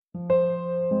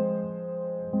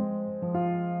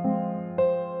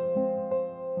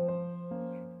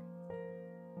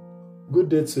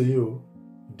day to you,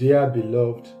 dear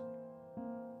beloved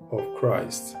of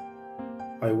Christ.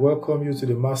 I welcome you to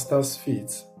the Master's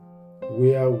feet,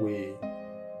 where we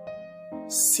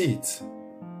sit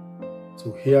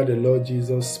to hear the Lord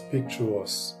Jesus speak to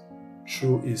us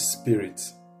through His Spirit.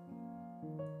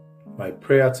 My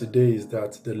prayer today is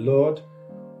that the Lord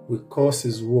will cause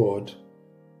His word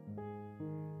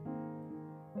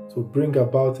to bring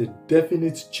about a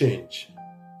definite change,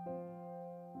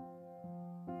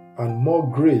 and more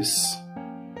grace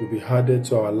will be added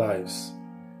to our lives,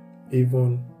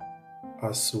 even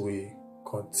as we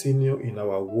continue in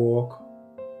our walk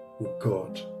with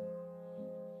God.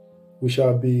 We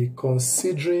shall be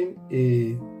considering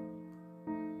a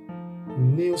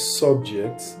new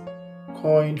subject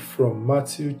coined from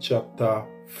Matthew chapter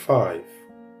 25,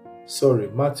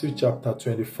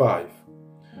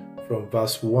 from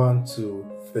verse 1 to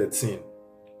 13.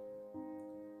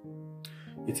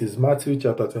 It is Matthew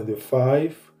chapter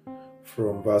 25,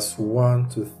 from verse 1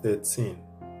 to 13.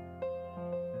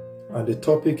 And the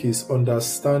topic is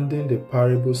understanding the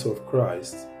parables of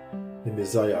Christ, the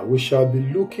Messiah. We shall be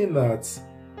looking at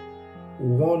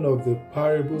one of the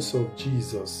parables of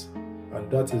Jesus, and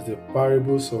that is the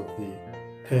parables of the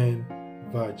 10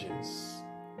 virgins.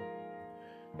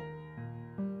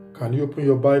 Can you open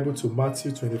your Bible to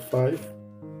Matthew 25,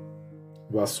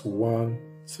 verse 1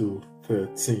 to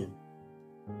 13?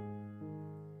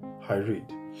 I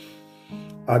read.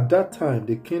 At that time,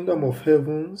 the kingdom of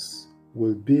heavens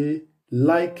will be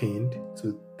likened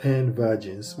to 10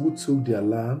 virgins who took their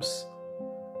lamps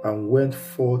and went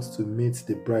forth to meet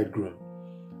the bridegroom.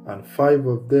 And 5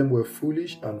 of them were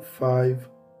foolish, and 5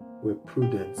 were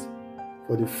prudent.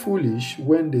 For the foolish,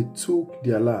 when they took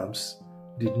their lamps,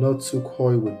 did not take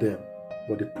oil with them,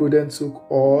 but the prudent took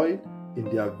oil in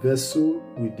their vessel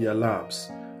with their lamps.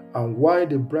 And while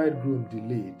the bridegroom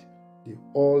delayed, they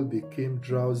all became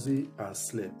drowsy and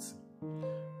slept.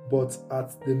 But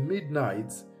at the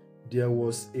midnight there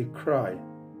was a cry,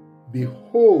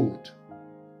 "Behold,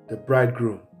 the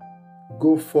bridegroom!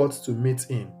 Go forth to meet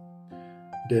him."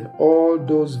 Then all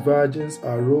those virgins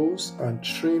arose and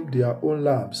trimmed their own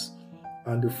lamps.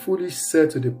 And the foolish said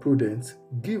to the prudent,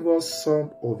 "Give us some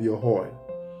of your oil,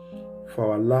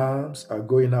 for our lamps are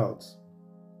going out."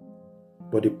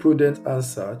 But the prudent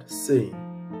answered, saying,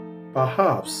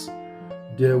 "Perhaps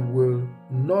there will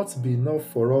not be enough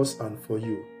for us and for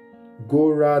you. Go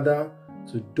rather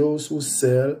to those who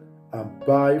sell and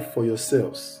buy for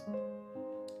yourselves."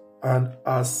 And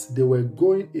as they were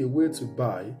going away to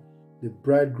buy, the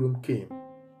bridegroom came,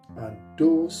 and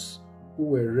those who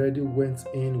were ready went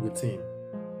in with him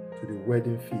to the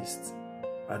wedding feast,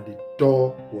 and the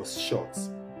door was shut.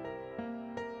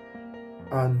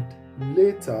 And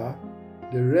later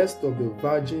the rest of the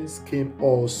virgins came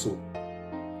also,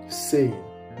 saying,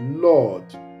 "Lord,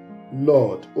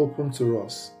 Lord, open to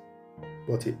us."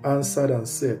 But he answered and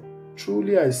said,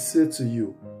 "Truly I say to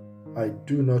you, I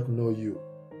do not know you."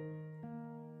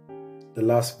 The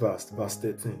last verse, verse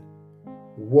 13.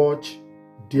 "Watch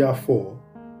therefore,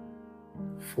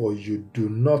 for you do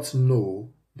not know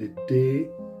the day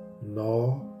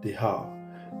nor the hour."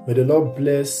 May the Lord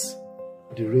bless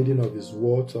the reading of His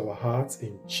word to our hearts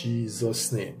in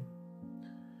Jesus' name.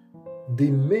 The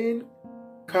main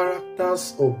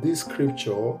characters of this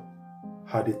scripture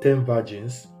are the 10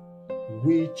 virgins,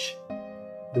 which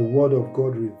the word of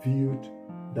God revealed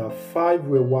that 5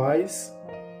 were wise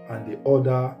and the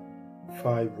other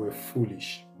 5 were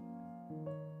foolish.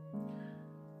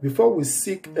 Before we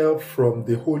seek help from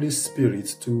the Holy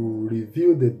Spirit to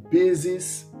reveal the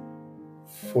basis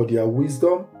for their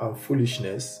wisdom and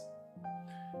foolishness,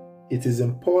 it is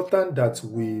important that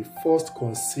we first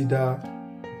consider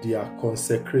their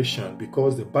consecration,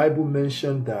 because the Bible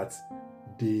mentioned that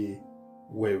they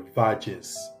were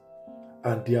virgins,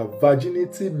 and their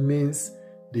virginity means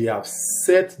they have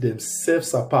set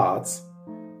themselves apart,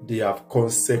 they have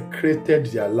consecrated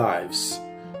their lives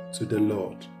to the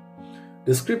Lord.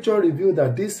 The scripture revealed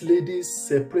that these ladies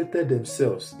separated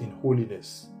themselves in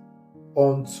holiness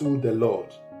unto the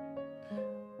Lord.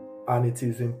 And it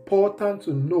is important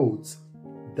to note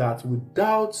that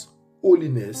without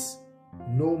holiness,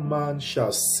 no man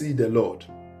shall see the Lord.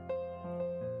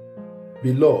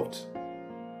 Beloved,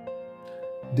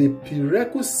 the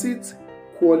prerequisite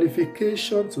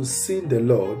qualification to see the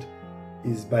Lord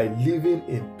is by living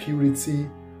in purity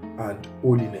and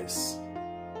holiness.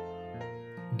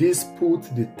 This put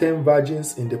the 10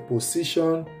 virgins in the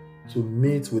position to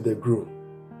meet with the groom,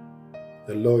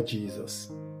 the Lord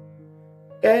Jesus.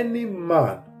 Any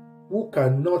man who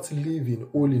cannot live in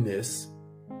holiness,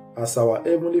 as our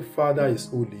Heavenly Father is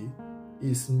holy,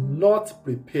 is not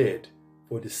prepared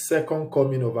for the second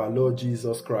coming of our Lord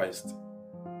Jesus Christ.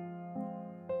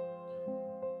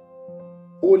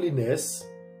 Holiness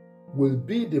will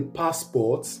be the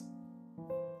passport.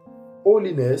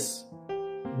 Holiness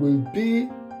will be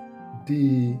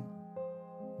the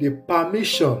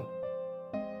permission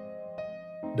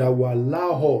that will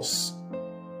allow us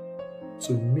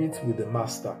to meet with the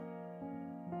Master,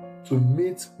 to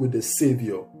meet with the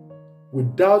Savior.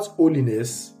 Without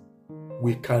holiness,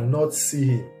 we cannot see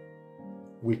Him.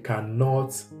 We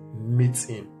cannot meet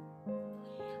Him.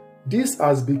 This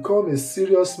has become a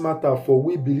serious matter for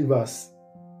we believers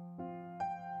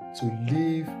to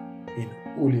live in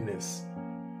holiness.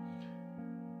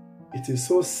 It is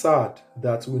so sad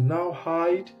that we now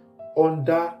hide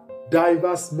under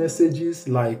diverse messages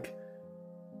like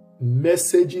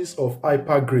messages of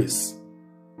hyper grace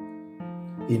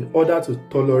in order to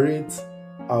tolerate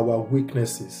our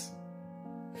weaknesses.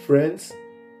 Friends,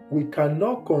 we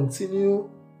cannot continue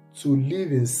to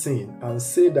live in sin and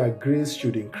say that grace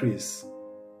should increase.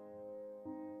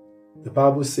 The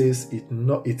Bible says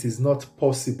it is not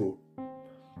possible.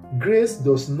 Grace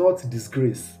does not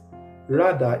disgrace.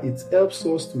 Rather, it helps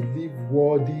us to live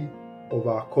worthy of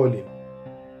our calling.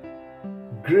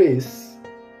 Grace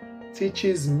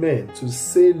teaches men to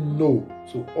say no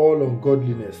to all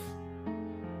ungodliness.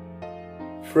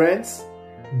 Friends,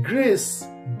 grace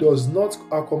does not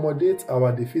accommodate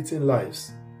our defeating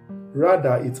lives.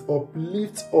 Rather, it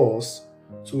uplifts us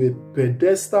to a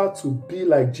pedestal to be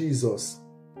like Jesus,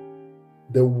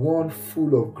 the one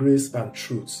full of grace and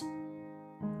truth.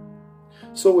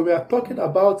 So when we are talking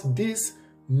about this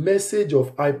message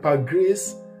of hyper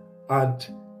grace and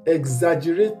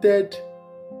exaggerated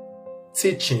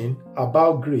teaching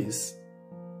about grace,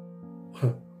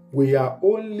 we are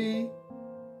only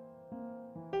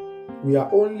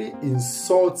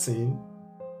insulting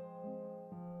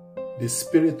the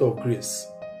spirit of grace.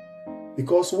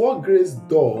 Because what grace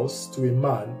does to a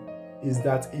man is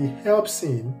that it helps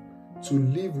him to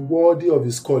live worthy of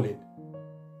his calling.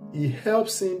 It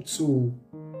helps him to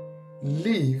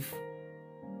live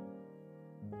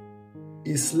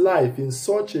his life in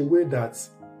such a way that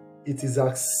it is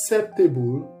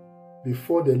acceptable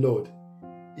before the Lord.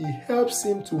 It helps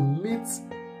him to meet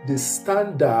the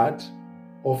standard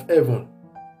of heaven.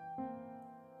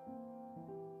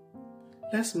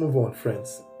 Let's move on,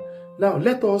 friends. Now,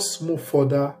 let us move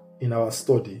further in our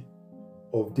study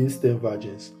of these 10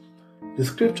 virgins. The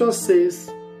scripture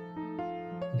says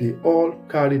they all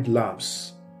carried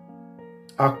lamps.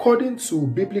 According to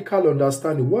biblical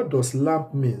understanding, what does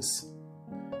lamp means?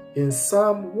 In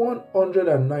Psalm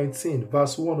 119,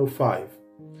 verse 105,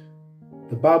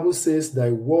 the Bible says,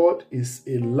 "Thy word is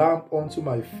a lamp unto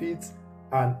my feet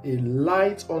and a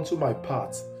light unto my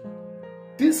path."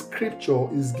 This scripture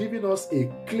is giving us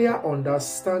a clear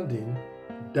understanding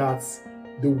that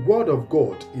the word of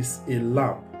God is a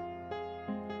lamp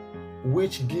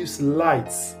which gives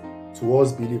light to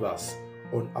us believers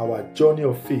on our journey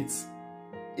of faith,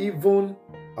 even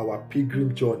our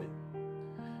pilgrim journey.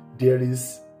 There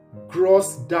is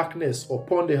gross darkness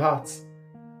upon the heart,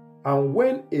 and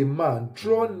when a man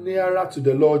draws nearer to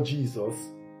the Lord Jesus,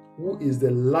 who is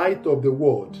the light of the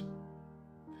world,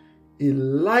 He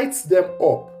lights them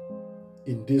up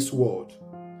in this world.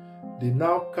 They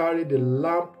now carry the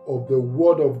lamp of the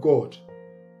word of God,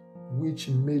 which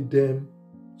made them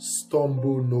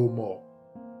stumble no more.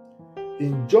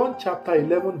 In John chapter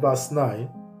 11, verse 9,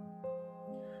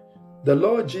 the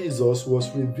Lord Jesus was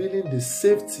revealing the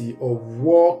safety of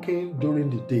walking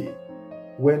during the day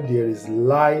when there is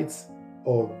light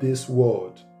of this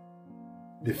world,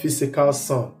 the physical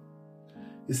sun.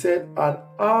 He said, and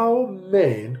how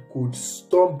men could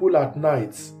stumble at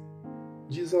night,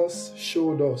 Jesus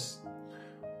showed us.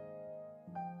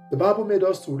 The Bible made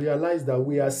us to realize that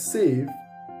we are saved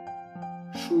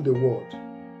through the word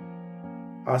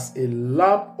as a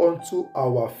lamp unto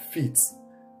our feet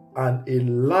and a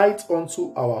light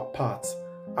unto our path.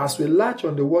 As we latch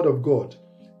on the word of God,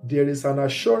 there is an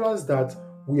assurance that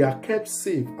we are kept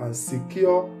safe and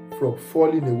secure from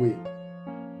falling away,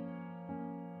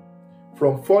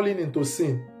 from falling into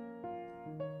sin,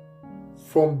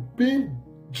 from being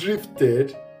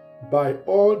drifted by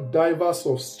all divers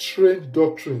of strange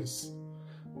doctrines.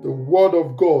 The word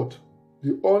of God,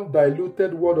 the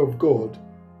undiluted word of God,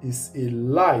 is a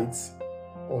light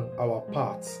on our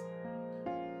path,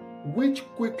 which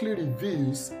quickly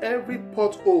reveals every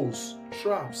potholes,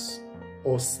 traps,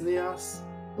 or snares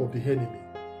of the enemy,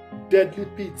 deadly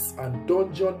pits and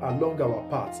dungeons along our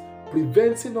path,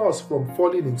 preventing us from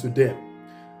falling into them.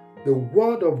 The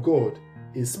word of God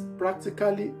is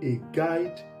practically a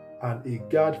guide and a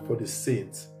guard for the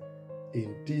saints.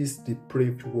 in this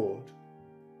depraved world.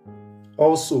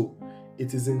 Also,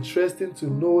 it is interesting to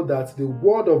know that the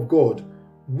Word of God,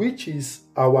 which is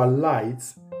our light,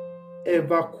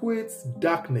 evacuates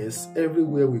darkness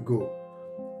everywhere we go.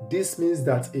 This means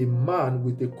that a man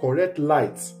with a correct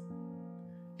light,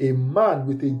 a man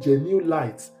with a genuine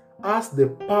light, has the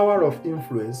power of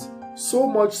influence, so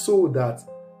much so that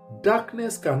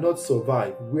darkness cannot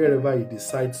survive wherever he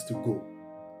decides to go,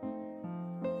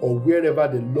 or wherever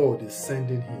the Lord is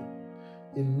sending him.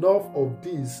 Enough of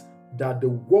this that the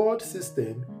world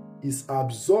system is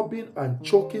absorbing and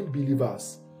choking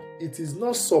believers. It is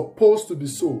not supposed to be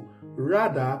so.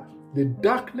 Rather, the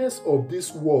darkness of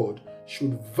this world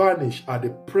should vanish at the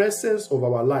presence of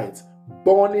our light,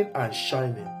 burning and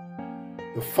shining.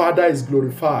 The Father is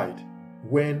glorified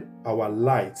when our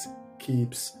light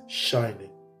keeps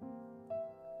shining.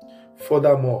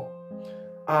 Furthermore,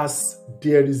 as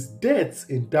there is death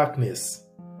in darkness,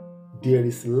 there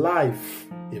is life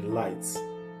in light.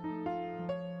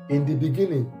 In the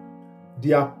beginning,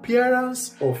 the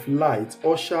appearance of light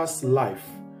ushers life.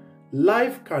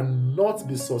 Life cannot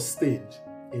be sustained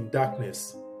in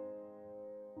darkness.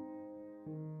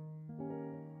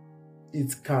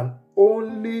 It can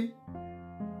only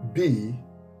be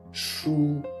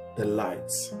through the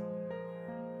light.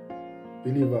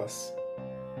 Believers,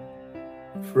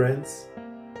 friends,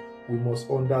 we must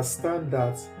understand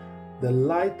that the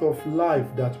light of life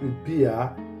that we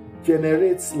bear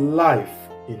generates life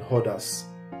in others.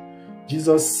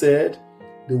 Jesus said,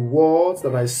 "The words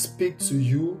that I speak to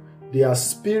you, they are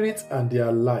spirit and they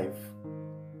are life."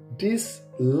 This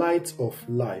light of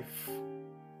life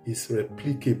is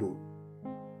replicable.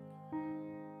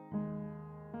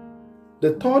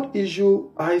 The third issue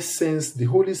I sense the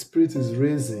Holy Spirit is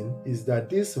raising is that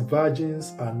these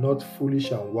virgins are not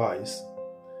foolish and wise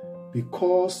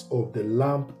because of the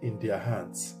lamp in their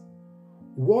hands.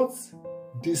 What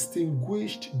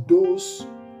distinguished those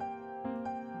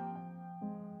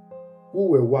who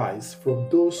were wise from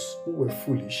those who were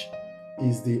foolish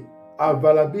is the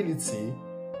availability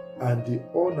and the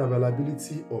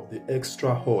unavailability of the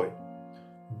extra oil.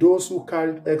 Those who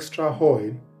carried extra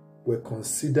oil were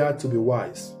considered to be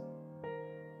wise,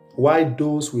 while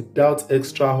those without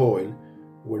extra oil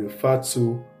were referred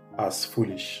to as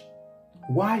foolish.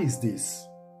 Why is this?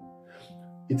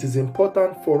 It is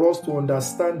important for us to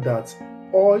understand that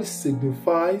oil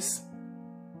signifies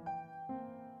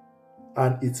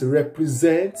and it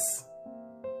represents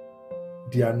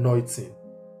the anointing.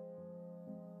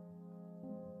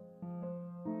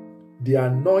 The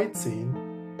anointing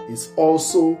is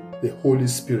also the Holy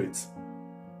Spirit.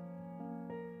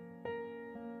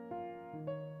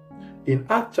 In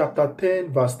Acts chapter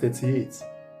 10 verse 38,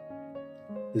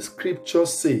 the scripture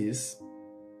says,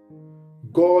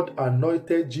 "God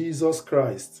anointed Jesus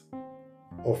Christ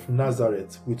of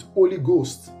Nazareth with Holy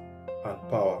Ghost and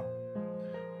power."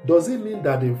 Does it mean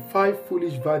that the 5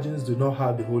 foolish virgins do not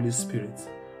have the Holy Spirit?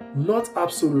 Not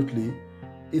absolutely.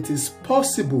 It is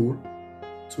possible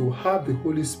to have the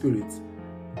Holy Spirit,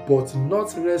 but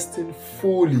not resting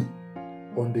fully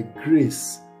on the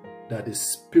grace that the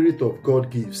Spirit of God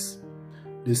gives.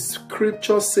 The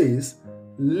scripture says,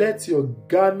 "Let your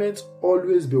garment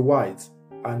always be white,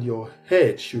 and your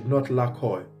head should not lack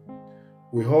oil."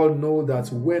 We all know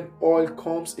that when oil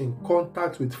comes in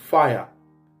contact with fire,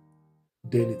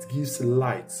 then it gives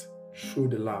light through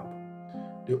the lamp.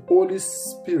 The Holy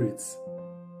Spirit,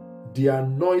 the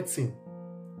anointing,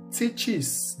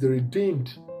 teaches the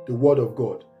redeemed the word of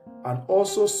God and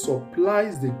also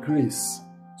supplies the grace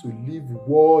to live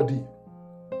worthy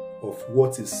of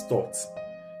what is taught.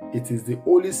 It is the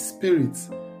Holy Spirit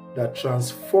that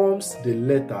transforms the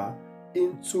letter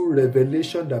into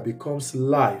revelation that becomes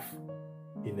life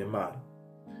in a man.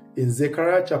 In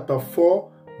Zechariah chapter 4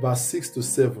 verse 6 to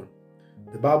 7,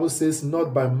 the Bible says,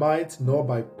 "Not by might nor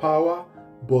by power,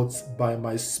 but by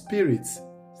my Spirit,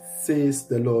 says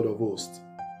the Lord of hosts."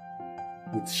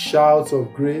 With shouts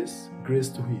of grace, grace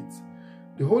to it.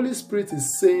 The Holy Spirit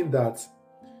is saying that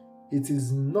it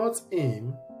is not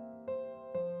him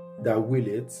that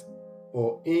willeth,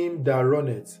 or him that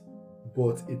runneth,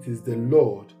 but it is the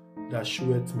Lord that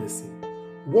showeth mercy.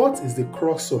 What is the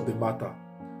crux of the matter?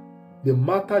 The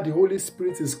matter the Holy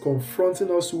Spirit is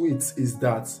confronting us with is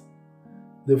that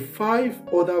the 5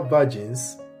 other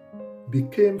virgins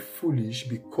became foolish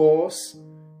because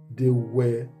they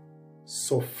were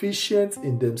sufficient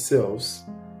in themselves,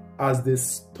 as they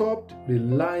stopped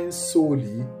relying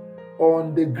solely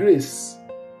on the grace.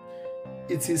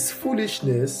 It is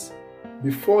foolishness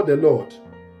before the Lord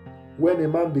when a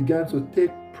man began to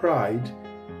take pride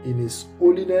in his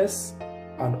holiness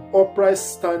and upright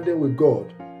standing with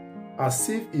God, as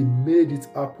if he made it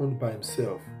happen by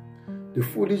himself. The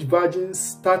foolish virgins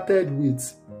started with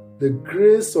the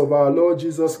grace of our Lord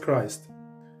Jesus Christ,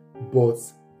 but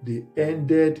they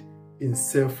ended in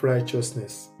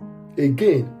self-righteousness.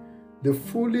 Again, the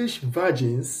foolish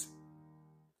virgins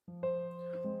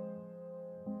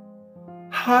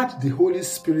had the Holy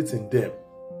Spirit in them,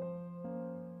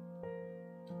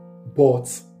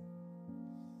 but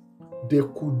they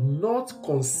could not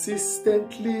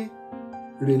consistently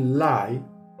rely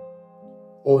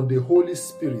on the Holy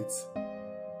Spirit.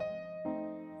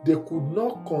 They could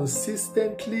not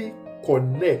consistently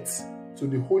connect to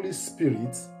the Holy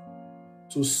Spirit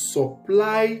to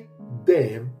supply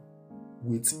them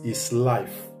with His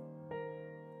life.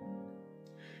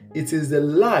 It is the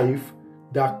life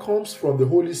that comes from the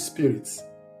Holy Spirit,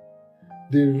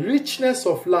 the richness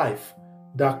of life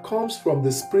that comes from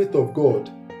the Spirit of God,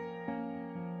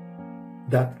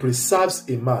 that preserves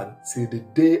a man till the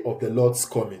day of the Lord's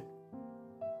coming.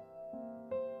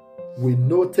 We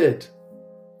noted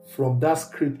from that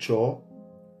scripture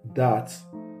that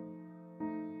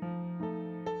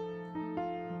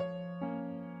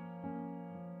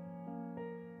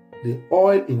the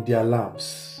oil in their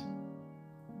lamps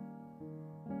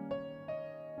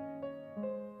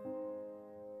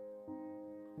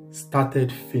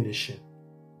started finishing.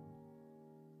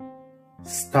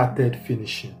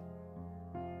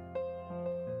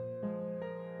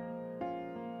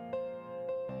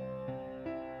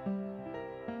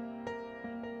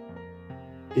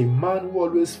 A man who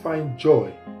always finds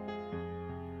joy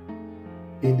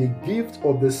in the gift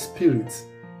of the Spirit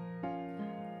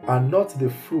and not the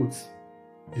fruit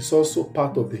is also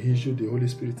part of the issue the Holy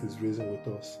Spirit is raising with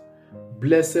us.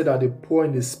 Blessed are the poor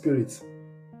in the Spirit,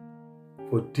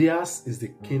 for theirs is the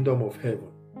kingdom of heaven.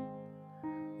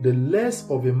 The less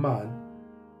of a man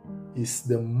is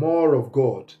the more of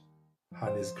God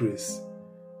and His grace.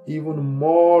 Even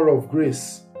more of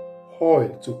grace,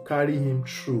 oil to carry him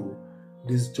through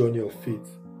this journey of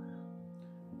faith.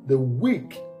 The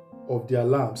wick of their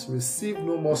lamps received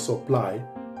no more supply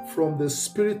from the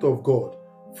Spirit of God,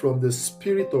 from the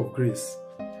Spirit of grace.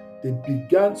 They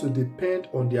began to depend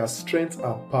on their strength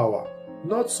and power.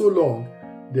 Not so long,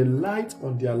 the light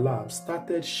on their lamps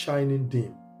started shining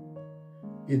dim.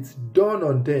 It dawned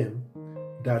on them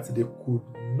that they could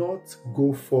not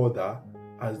go further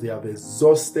as they have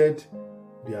exhausted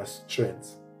their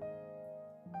strength.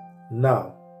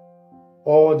 Now,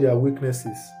 all their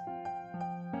weaknesses,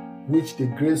 which the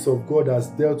grace of God has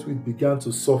dealt with, began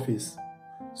to surface,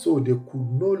 so they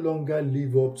could no longer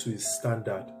live up to His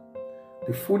standard.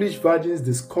 The foolish virgins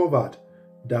discovered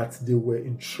that they were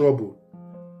in trouble,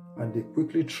 and they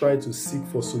quickly tried to seek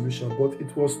for solution, but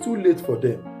it was too late for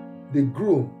them. The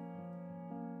groom,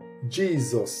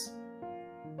 Jesus,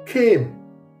 came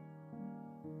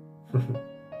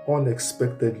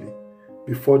unexpectedly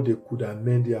before they could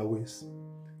amend their ways,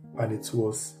 and it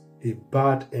was a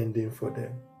bad ending for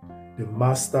them. The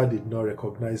master did not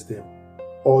recognize them.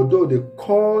 Although they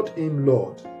called him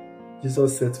Lord,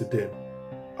 Jesus said to them,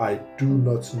 I do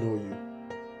not know you.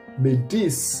 May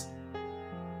this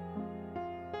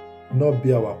not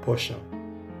be our portion.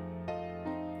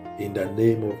 In the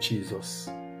name of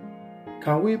Jesus.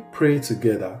 Can we pray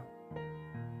together?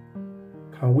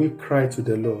 Can we cry to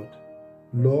the Lord?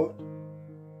 Lord,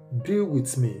 deal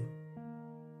with me.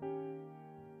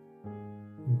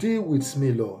 Deal with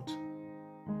me, Lord.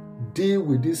 Deal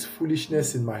with this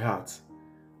foolishness in my heart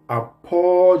and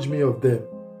purge me of them.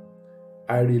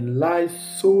 I rely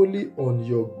solely on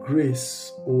your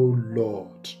grace, O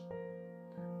Lord.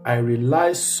 I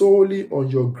rely solely on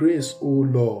your grace, O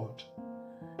Lord.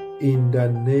 In the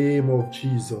name of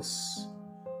Jesus.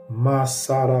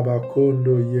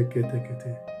 Masarabakondo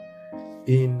yeketekete.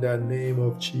 In the name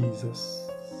of Jesus.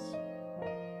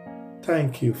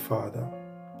 Thank you, Father.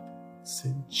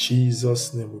 In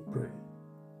Jesus' name we pray.